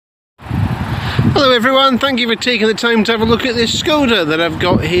Hello everyone, thank you for taking the time to have a look at this Skoda that I've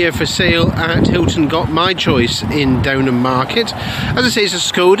got here for sale at Hilton Got My Choice in Downham Market. As I say, it's a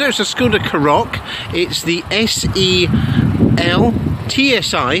Skoda Karoq. It's the SEL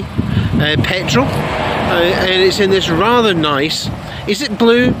TSI petrol, and it's in this rather nice, is it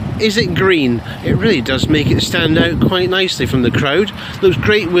blue, is it green? It really does make it stand out quite nicely from the crowd. Looks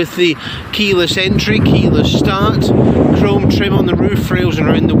great with the keyless entry, keyless start, chrome trim on the roof rails and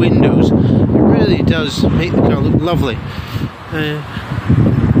around the windows. It really does make the car look lovely.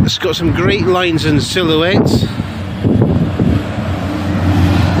 It's got some great lines and silhouettes.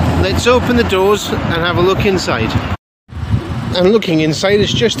 Let's open the doors and have a look inside. And looking inside,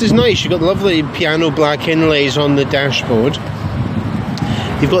 it's just as nice. You've got lovely piano black inlays on the dashboard.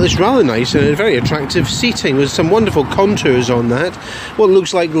 You've got this rather nice and very attractive seating with some wonderful contours on that. What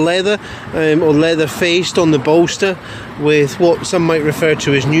looks like leather or leather faced on the bolster, with what some might refer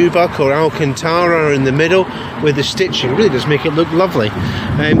to as nubuck or Alcantara in the middle with the stitching. It really does make it look lovely.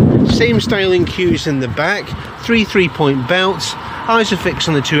 Same styling cues in the back, three 3-point belts, Isofix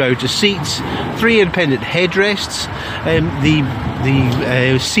on the two outer seats, 3 independent headrests.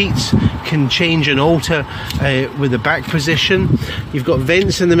 The seats can change and alter with the back position. You've got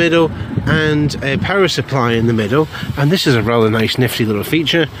vents in the middle and a power supply in the middle, and this is a rather nice nifty little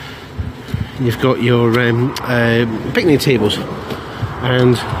feature. You've got your picnic tables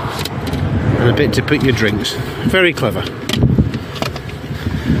and a bit to put your drinks. Very clever.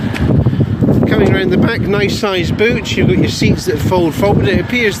 Coming around the back, nice sized boot. You've got your seats that fold forward. It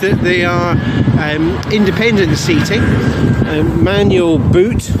appears that they are independent seating. Manual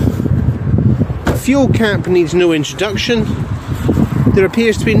boot. Fuel cap needs no introduction. There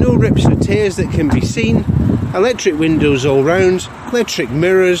appears to be no rips or tears that can be seen. Electric windows all round, electric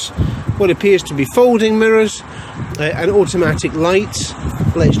mirrors, what appears to be folding mirrors, and automatic lights.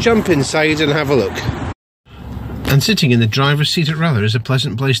 Let's jump inside and have a look. And sitting in the driver's seat at rather is a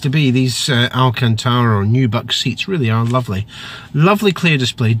pleasant place to be. These Alcantara or nubuck seats really are lovely. Lovely clear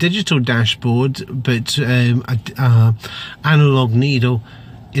display, digital dashboard, but analog needle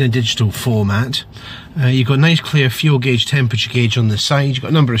in a digital format. You've got nice clear fuel gauge, temperature gauge on the side. You've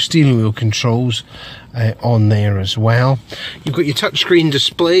got a number of steering wheel controls on there as well. You've got your touchscreen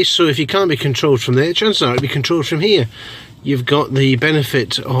display, so if you can't be controlled from there, chances are it'll be controlled from here. You've got the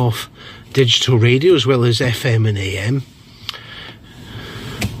benefit of digital radio as well as FM and AM.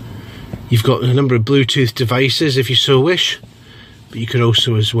 You've got a number of Bluetooth devices if you so wish, but you could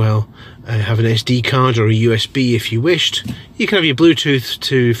also as well have an SD card or a USB if you wished. You can have your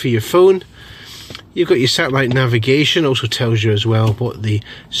Bluetooth for your phone. You've got your satellite navigation, also tells you as well what the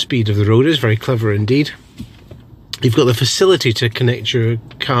speed of the road is. Very clever indeed. You've got the facility to connect your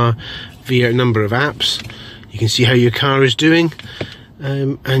car via a number of apps. You can see how your car is doing.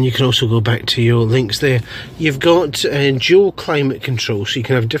 And you can also go back to your links there. You've got dual climate control, so you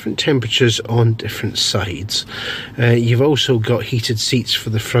can have different temperatures on different sides. You've also got heated seats for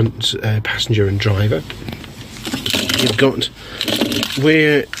the front passenger and driver. You've got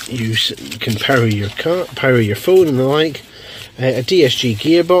where you can power your car, power your phone and the like, a DSG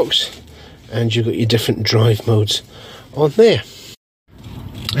gearbox, and you've got your different drive modes on there.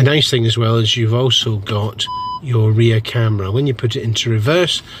 A nice thing as well is you've also got your rear camera. When you put it into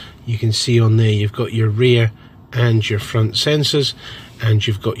reverse, you can see on there you've got your rear and your front sensors, and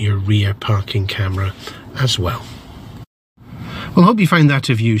you've got your rear parking camera as well. Well, I hope you found that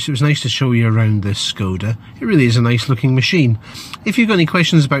of use. It was nice to show you around this Skoda. It really is a nice looking machine. If you've got any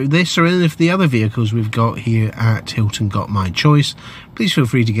questions about this or any of the other vehicles we've got here at Hilton Got My Choice, please feel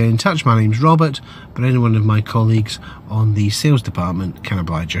free to get in touch. My name's Robert, but any one of my colleagues on the sales department can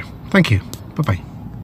oblige you. Thank you. Bye-bye.